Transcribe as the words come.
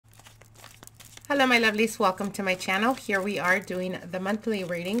Hello my lovelies, welcome to my channel. Here we are doing the monthly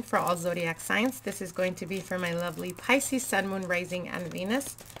reading for all zodiac signs. This is going to be for my lovely Pisces, Sun, Moon, Rising, and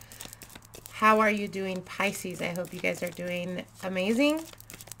Venus. How are you doing, Pisces? I hope you guys are doing amazing.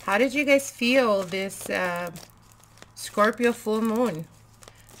 How did you guys feel this Scorpio full moon?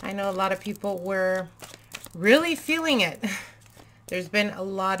 I know a lot of people were really feeling it. There's been a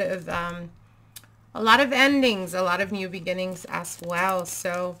lot of endings, a lot of new beginnings as well.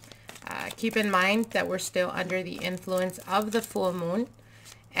 So keep in mind that we're still under the influence of the full moon,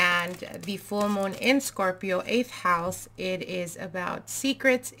 and the full moon in Scorpio, 8th house. It is about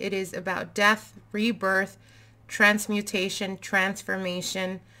secrets. It is about death, rebirth, transmutation,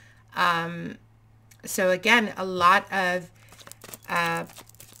 transformation. So again, a lot of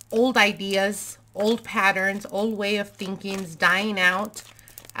old ideas, old patterns, old way of thinkings dying out,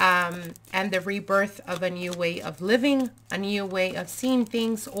 and the rebirth of a new way of living, a new way of seeing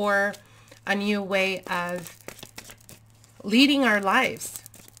things, or a new way of leading our lives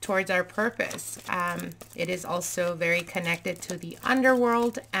towards our purpose. It is also very connected to the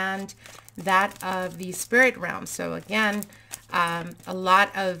underworld and that of the spirit realm. So again, a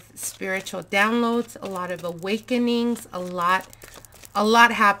lot of spiritual downloads, a lot of awakenings, a lot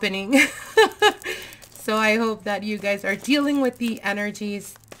happening. So I hope that you guys are dealing with the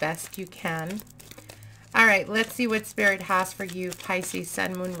energies best you can. All right, let's see what Spirit has for you, Pisces,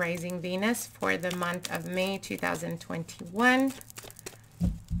 Sun, Moon, Rising, Venus, for the month of May 2021.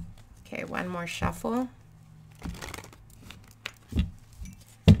 Okay, one more shuffle.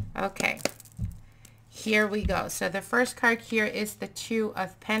 Okay, here we go. So the first card here is the Two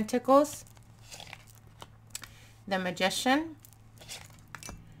of Pentacles, the Magician,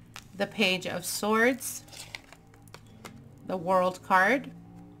 the Page of Swords, the World card,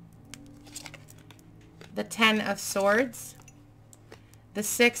 the Ten of Swords, the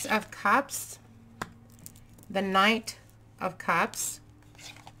Six of Cups, the Knight of Cups,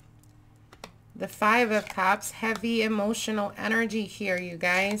 the Five of Cups. Heavy emotional energy here, you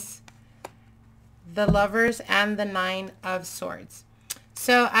guys. The Lovers and the Nine of Swords.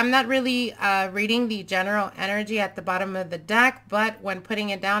 So I'm not really reading the general energy at the bottom of the deck, but when putting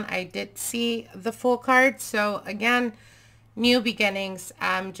it down, I did see the full card. So again, new beginnings.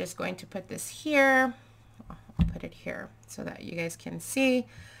 I'm just going to put this here. I'll put it here so that you guys can see.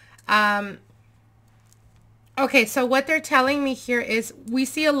 Okay, so what they're telling me here is we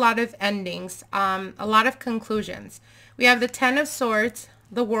see a lot of endings, a lot of conclusions. We have the Ten of Swords,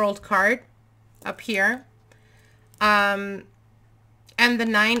 the World card up here, and the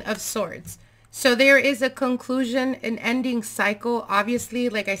Nine of Swords. So there is a conclusion, an ending cycle. Obviously,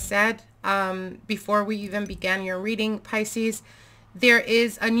 like I said, before we even began your reading, Pisces, there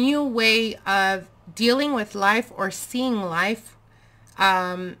is a new way of dealing with life or seeing life,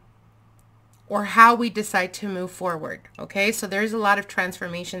 or how we decide to move forward. Okay, so there's a lot of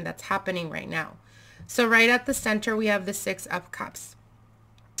transformation that's happening right now. So right at the center, we have the Six of Cups.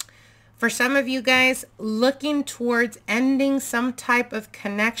 For some of you guys, looking towards ending some type of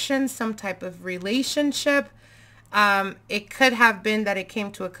connection, some type of relationship. It could have been that it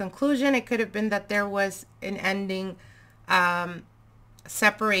came to a conclusion. It could have been that there was an ending,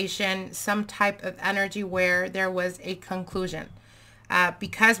 separation, some type of energy where there was a conclusion,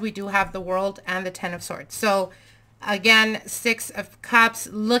 because we do have the World and the Ten of Swords. So again, Six of Cups,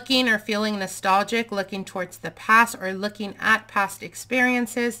 looking or feeling nostalgic, looking towards the past or looking at past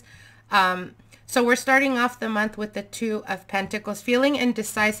experiences. So we're starting off the month with the Two of Pentacles, feeling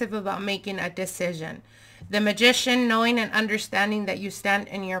indecisive about making a decision. The Magician, knowing and understanding that you stand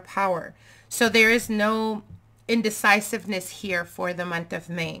in your power. So there is no indecisiveness here for the month of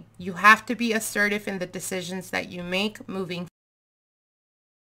May. You have to be assertive in the decisions that you make moving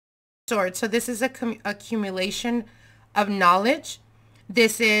forward. So this is a accumulation of knowledge.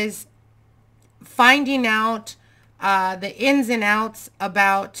 This is finding out the ins and outs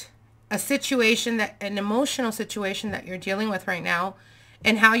about a situation, an emotional situation that you're dealing with right now,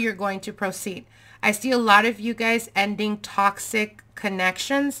 and how you're going to proceed. I see a lot of you guys ending toxic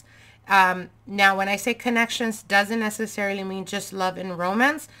connections. Now, when I say connections, doesn't necessarily mean just love and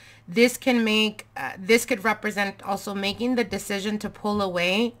romance. This can make, this could represent also making the decision to pull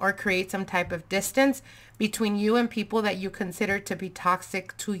away or create some type of distance between you and people that you consider to be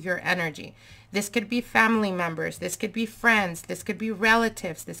toxic to your energy. This could be family members. This could be friends. This could be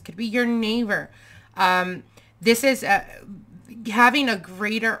relatives. This could be your neighbor. This is having a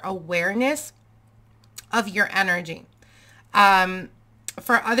greater awareness of your energy.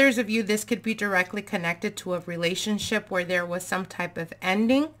 For others of you, this could be directly connected to a relationship where there was some type of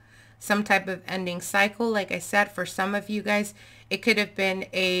ending, some type of ending cycle. Like I said, for some of you guys, it could have been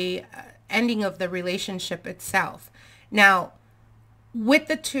a ending of the relationship itself. Now, with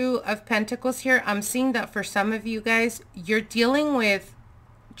the Two of Pentacles here, I'm seeing that for some of you guys, you're dealing with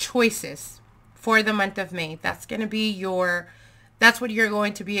choices for the month of May. That's going to be that's what you're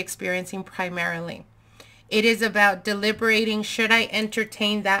going to be experiencing primarily. It is about deliberating, should I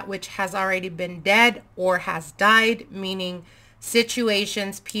entertain that which has already been dead or has died, meaning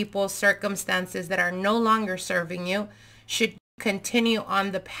situations, people, circumstances that are no longer serving you. Should you continue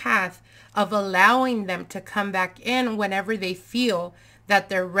on the path of allowing them to come back in whenever they feel that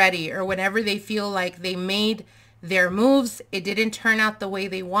they're ready, or whenever they feel like they made their moves, it didn't turn out the way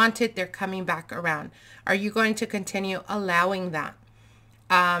they wanted, they're coming back around? Are you going to continue allowing that?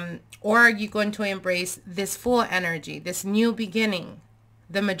 Or are you going to embrace this full energy, this new beginning?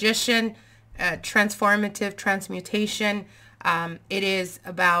 The Magician, transformative transmutation. It is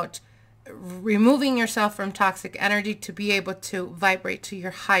about removing yourself from toxic energy to be able to vibrate to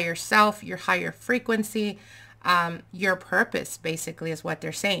your higher self, your higher frequency, your purpose, basically, is what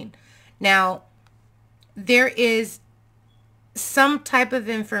they're saying. Now, there is some type of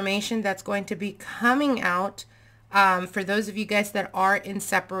information that's going to be coming out for those of you guys that are in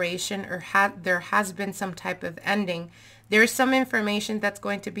separation, or there has been some type of ending. There's some information that's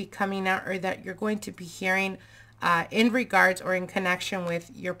going to be coming out, or that you're going to be hearing in regards or in connection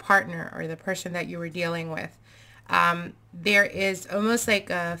with your partner or the person that you were dealing with. There is almost like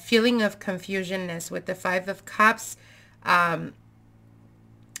a feeling of confusionness with the Five of Cups,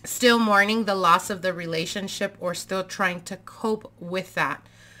 still mourning the loss of the relationship, or still trying to cope with that.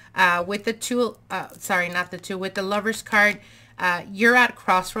 With the with the Lovers card, you're at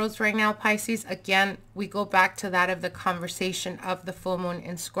crossroads right now, Pisces. Again, we go back to that of the conversation of the full moon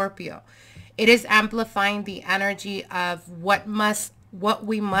in Scorpio. It is amplifying the energy of what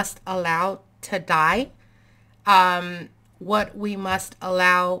we must allow to die, what we must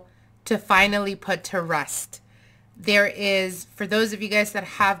allow to finally put to rest. There is, for those of you guys that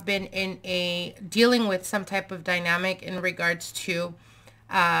have been dealing with some type of dynamic in regards to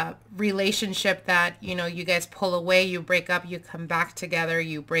relationship that, you guys pull away, you break up, you come back together,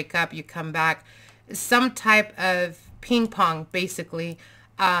 you break up, you come back, some type of ping pong, basically.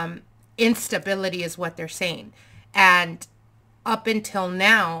 Instability is what they're saying. And up until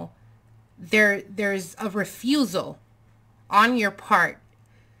now, there's a refusal on your part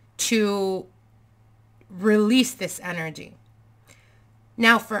to release this energy.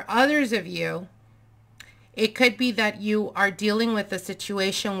 Now, for others of you, it could be that you are dealing with a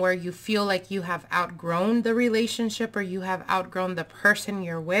situation where you feel like you have outgrown the relationship, or you have outgrown the person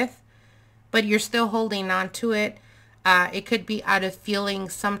you're with, but you're still holding on to it. It could be out of feeling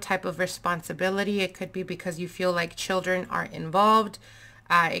some type of responsibility. It could be because you feel like children are involved.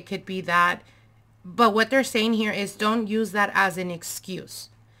 It could be that. But what they're saying here is, don't use that as an excuse.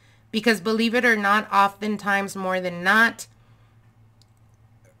 Because believe it or not, oftentimes, more than not,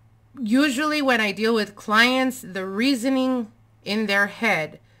 usually when I deal with clients, the reasoning in their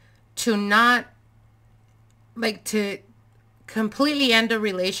head to not, to completely end a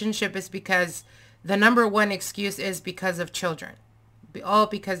relationship is because the number one excuse is because of children. Oh,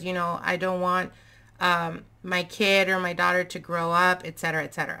 because, I don't want my kid or my daughter to grow up, etc.,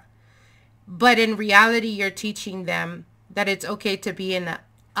 etc. But in reality, you're teaching them that it's okay to be in an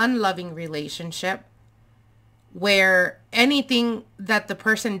unloving relationship where anything that the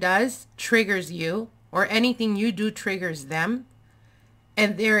person does triggers you, or anything you do triggers them,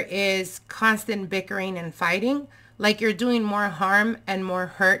 and there is constant bickering and fighting, like you're doing more harm and more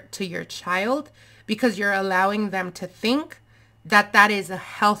hurt to your child because you're allowing them to think that that is a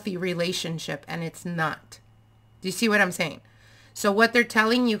healthy relationship, and it's not. Do you see what I'm saying? So what they're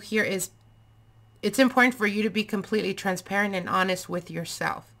telling you here is, it's important for you to be completely transparent and honest with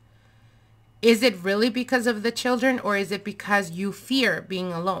yourself. Is it really because of the children, or is it because you fear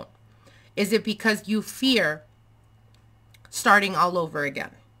being alone? Is it because you fear starting all over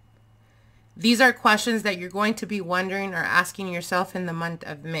again? These are questions that you're going to be wondering or asking yourself in the month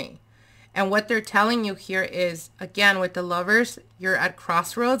of May. And what they're telling you here is, again, with the Lovers, you're at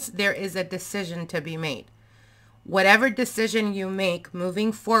crossroads. There is a decision to be made. Whatever decision you make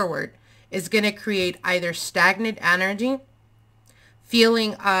moving forward is going to create either stagnant energy,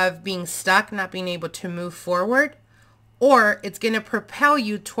 feeling of being stuck, not being able to move forward, or it's going to propel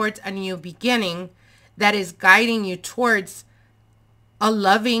you towards a new beginning that is guiding you towards a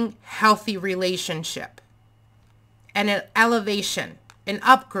loving, healthy relationship and an elevation, an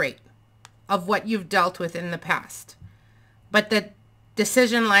upgrade of what you've dealt with in the past. But the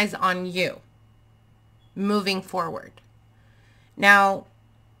decision lies on you moving forward. Now,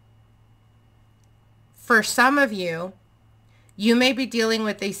 for some of you, You may be dealing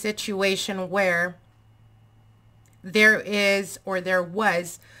with a situation where there is, or there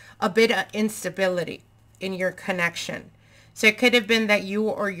was, a bit of instability in your connection. So it could have been that you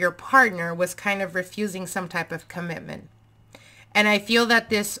or your partner was kind of refusing some type of commitment. And I feel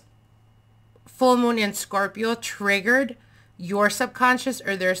that this full moon in Scorpio triggered your subconscious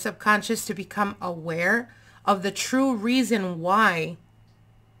or their subconscious to become aware of the true reason why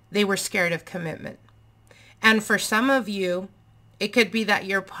they were scared of commitment. And for some of you, it could be that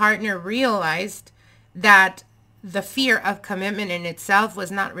your partner realized that the fear of commitment in itself was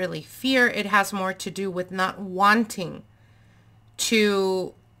not really fear. It has more to do with not wanting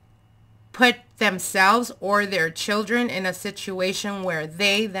to put themselves or their children in a situation where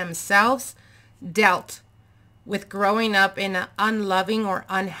they themselves dealt with growing up in an unloving or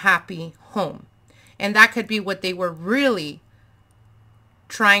unhappy home. And that could be what they were really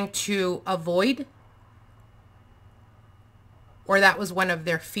trying to avoid, or that was one of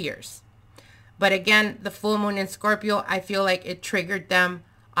their fears. But again, the full moon in Scorpio, I feel like it triggered them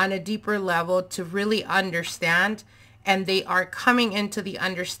on a deeper level to really understand. And they are coming into the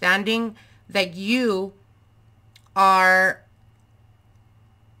understanding that you are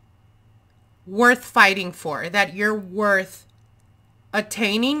worth fighting for, that you're worth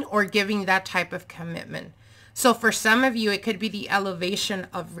attaining or giving that type of commitment. So for some of you, it could be the elevation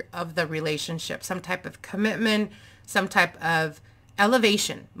of the relationship, some type of commitment, some type of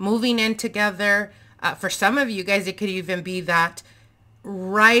elevation, moving in together. For some of you guys, it could even be that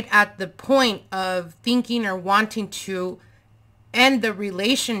right at the point of thinking or wanting to end the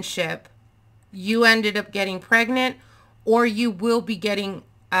relationship, you ended up getting pregnant, or you will be getting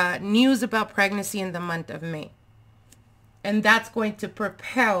news about pregnancy in the month of May. And that's going to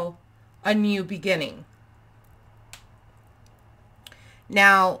propel a new beginning.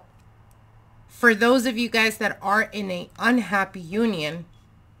 Now, for those of you guys that are in an unhappy union,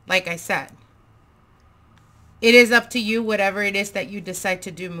 like I said, it is up to you, whatever it is that you decide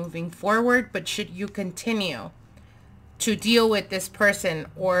to do moving forward. But should you continue to deal with this person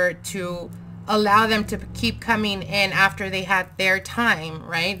or to allow them to keep coming in after they had their time,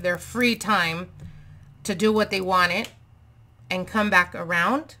 right? Their free time to do what they wanted and come back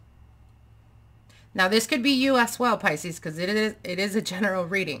around. Now, this could be you as well, Pisces, because it is a general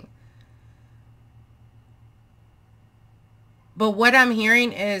reading. But what I'm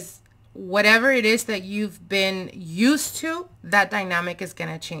hearing is whatever it is that you've been used to, that dynamic is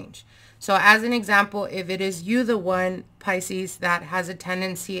going to change. So as an example, if it is you, the one, Pisces, that has a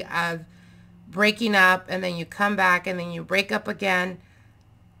tendency of breaking up and then you come back and then you break up again,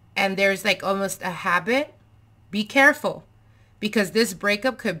 and there's like almost a habit, be careful, because this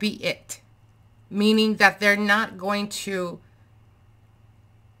breakup could be it. Meaning that they're not going to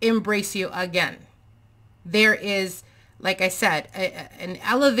embrace you again. There is, like I said, an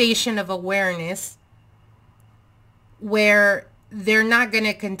elevation of awareness where they're not going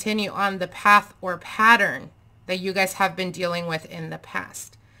to continue on the path or pattern that you guys have been dealing with in the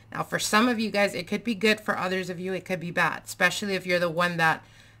past. Now, for some of you guys, it could be good. For others of you, it could be bad, especially if you're the one that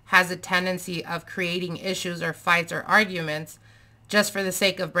has a tendency of creating issues or fights or arguments just for the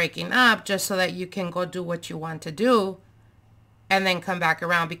sake of breaking up, just so that you can go do what you want to do and then come back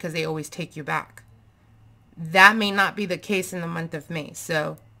around because they always take you back. That may not be the case in the month of May.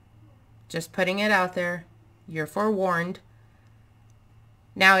 So just putting it out there, you're forewarned.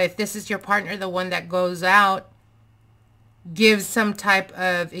 Now, if this is your partner, the one that goes out, gives some type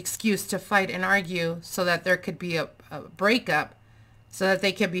of excuse to fight and argue so that there could be a breakup, so that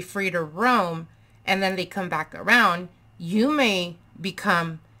they can be free to roam, and then they come back around, you may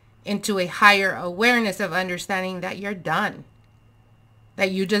become into a higher awareness of understanding that you're done,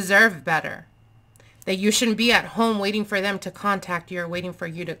 that you deserve better, that you shouldn't be at home waiting for them to contact you or waiting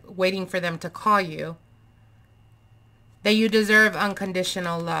for them to call you, that you deserve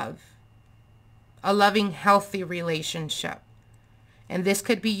unconditional love, a loving, healthy relationship. And this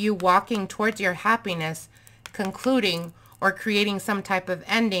could be you walking towards your happiness, concluding or creating some type of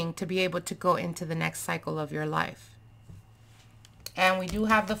ending to be able to go into the next cycle of your life. And we do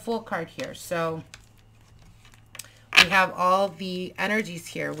have the Fool card here. So we have all the energies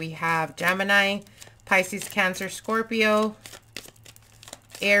here. We have Gemini, Pisces, Cancer, Scorpio,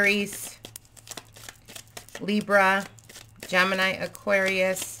 Aries, Libra, Gemini,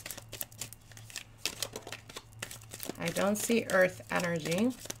 Aquarius. I don't see Earth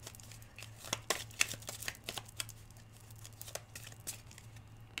energy.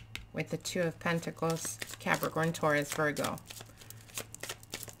 With the Two of Pentacles, Capricorn, Taurus, Virgo.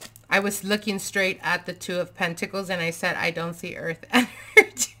 I was looking straight at the Two of Pentacles and I said, I don't see Earth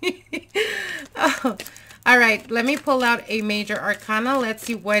energy. Oh, All right, let me pull out a major arcana. Let's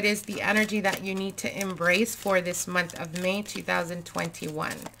see what is the energy that you need to embrace for this month of May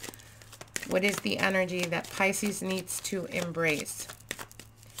 2021. What is the energy that Pisces needs to embrace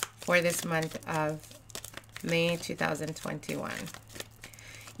for this month of May 2021?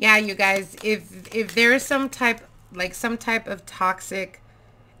 Yeah, you guys, if there is some type of toxic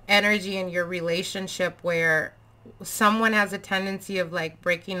energy in your relationship where someone has a tendency of like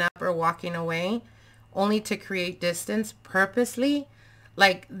breaking up or walking away only to create distance purposely,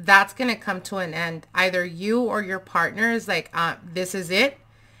 like that's going to come to an end. Either you or your partner is like, this is it.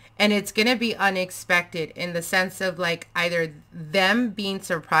 And it's going to be unexpected in the sense of like either them being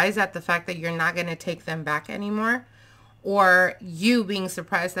surprised at the fact that you're not going to take them back anymore, or you being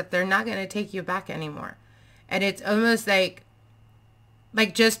surprised that they're not going to take you back anymore. And it's almost like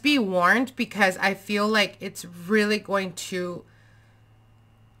just be warned, because I feel like it's really going to,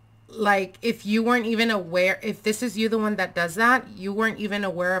 like, if you weren't even aware, if this is you the one that does that, you weren't even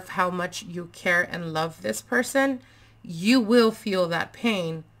aware of how much you care and love this person, you will feel that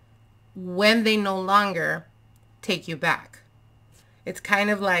pain when they no longer take you back. It's kind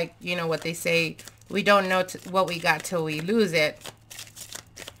of like, you know what they say, we don't know what we got till we lose it.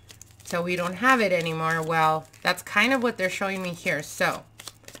 So we don't have it anymore. Well, that's kind of what they're showing me here. So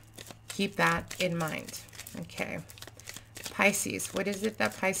keep that in mind. Okay. Pisces, what is it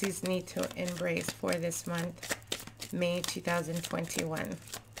that Pisces need to embrace for this month, May 2021?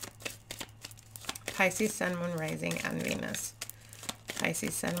 Pisces, Sun, Moon, Rising, and Venus.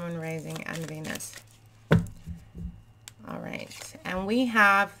 Pisces, Sun, Moon, Rising, and Venus. All right. And we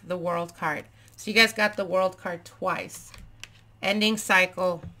have the World card. So you guys got the World card twice. Ending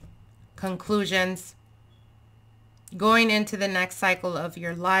cycle, conclusions, going into the next cycle of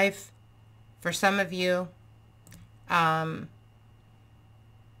your life. For some of you,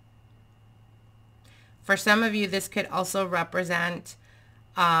 this could also represent,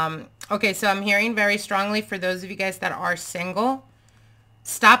 okay, so I'm hearing very strongly for those of you guys that are single,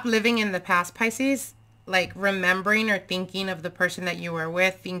 stop living in the past, Pisces, like remembering or thinking of the person that you were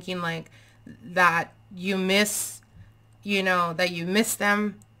with, thinking like that you miss, you know, that you miss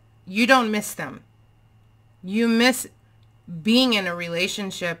them. You don't miss them. You miss being in a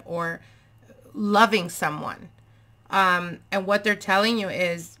relationship or loving someone. And what they're telling you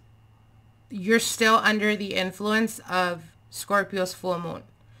is you're still under the influence of Scorpio's full moon.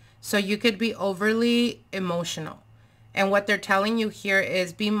 So you could be overly emotional. And what they're telling you here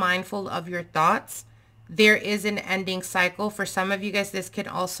is be mindful of your thoughts. There is an ending cycle. For some of you guys, this could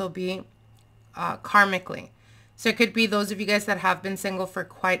also be karmically. So it could be those of you guys that have been single for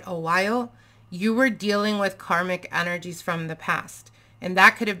quite a while. You were dealing with karmic energies from the past. And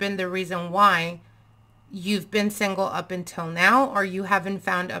that could have been the reason why you've been single up until now, or you haven't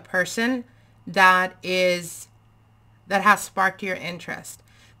found a person that has sparked your interest,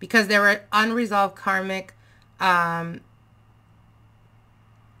 because there were unresolved karmic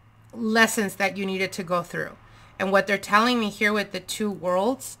lessons that you needed to go through. And what they're telling me here with the two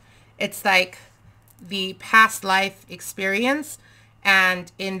worlds, it's like the past life experience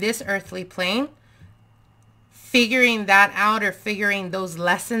and in this earthly plane, figuring that out, or figuring those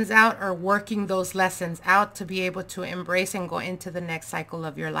lessons out, or working those lessons out to be able to embrace and go into the next cycle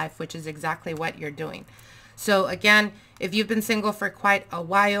of your life, which is exactly what you're doing. So again, if you've been single for quite a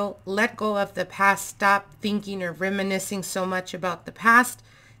while, let go of the past. Stop thinking or reminiscing so much about the past.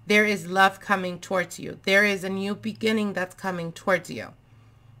 There is love coming towards you. There is a new beginning that's coming towards you.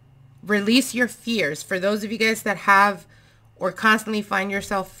 Release your fears. For those of you guys that have or constantly find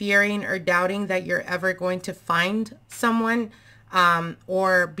yourself fearing or doubting that you're ever going to find someone,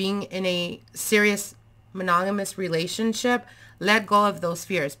 or being in a serious monogamous relationship, let go of those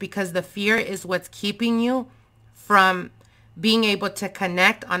fears, because the fear is what's keeping you from being able to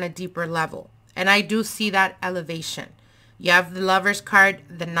connect on a deeper level. And I do see that elevation. You have the Lover's card,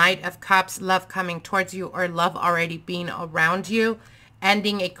 the Knight of Cups, love coming towards you, or love already being around you,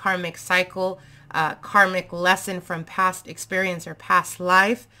 ending a karmic cycle, karmic lesson from past experience or past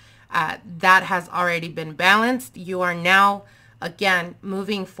life, that has already been balanced. You are now, again,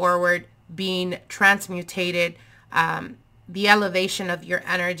 moving forward, being transmutated, the elevation of your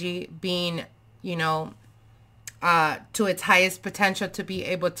energy being, you know, to its highest potential to be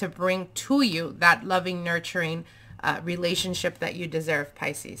able to bring to you that loving, nurturing relationship that you deserve,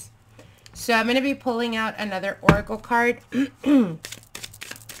 Pisces. So I'm going to be pulling out another oracle card.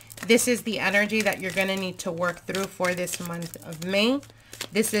 This is the energy that you're going to need to work through for this month of May.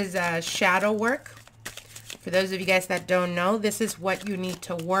 This is shadow work. For those of you guys that don't know, this is what you need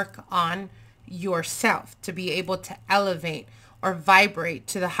to work on yourself to be able to elevate or vibrate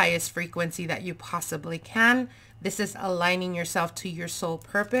to the highest frequency that you possibly can. This is aligning yourself to your soul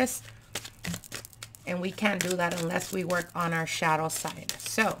purpose. And we can't do that unless we work on our shadow side.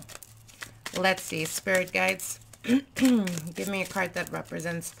 So let's see, spirit guides, give me a card that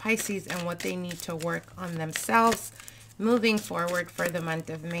represents Pisces and what they need to work on themselves moving forward for the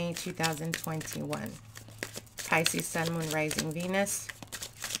month of May 2021. Pisces, Sun, Moon, Rising, Venus.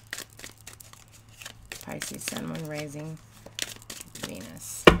 Pisces, Sun, Moon, Rising,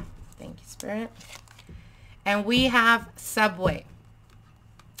 Venus. Thank you, Spirit. And we have Subway.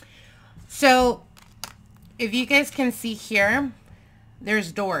 So if you guys can see here,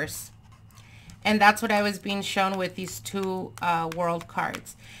 there's doors. And that's what I was being shown with these two world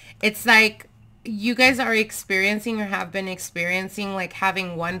cards. It's like you guys are experiencing or have been experiencing like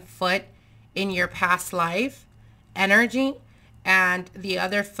having one foot in your past life energy and the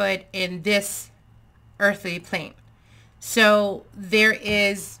other foot in this earthly plane. So there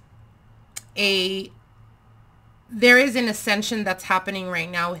is an ascension that's happening right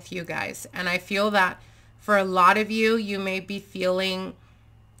now with you guys. And I feel that for a lot of you, you may be feeling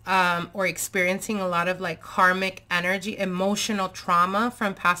or experiencing a lot of like karmic energy, emotional trauma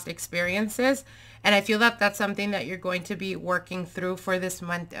from past experiences. And I feel that that's something that you're going to be working through for this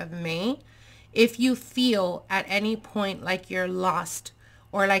month of May. If you feel at any point like you're lost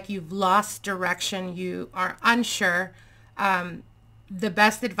or like you've lost direction, you are unsure, the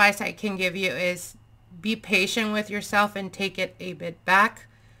best advice I can give you is be patient with yourself and take it a bit back.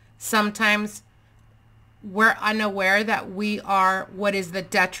 Sometimes we're unaware that we are what is the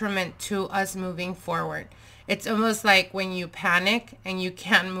detriment to us moving forward. It's almost like when you panic and you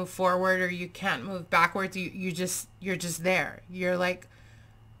can't move forward or you can't move backwards, you're just there. You're like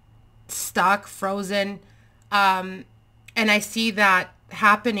stuck, frozen. And I see that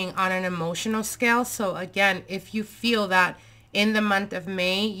happening on an emotional scale. So again, if you feel that in the month of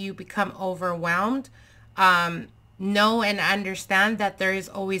May, you become overwhelmed, know and understand that there is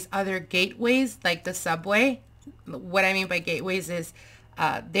always other gateways like the subway. What I mean by gateways is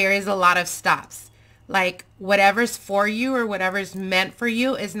there is a lot of stops. Like whatever's for you or whatever's meant for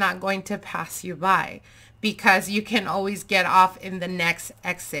you is not going to pass you by because you can always get off in the next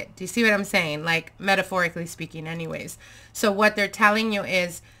exit. Do you see what I'm saying? Like metaphorically speaking anyways. So what they're telling you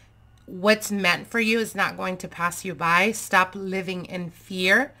is what's meant for you is not going to pass you by. Stop living in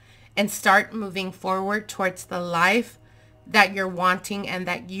fear and start moving forward towards the life that you're wanting and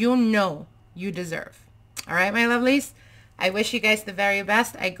that you know you deserve. All right, my lovelies. I wish you guys the very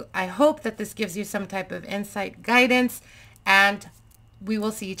best. I hope that this gives you some type of insight, guidance, and we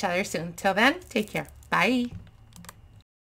will see each other soon. Till then, take care. Bye.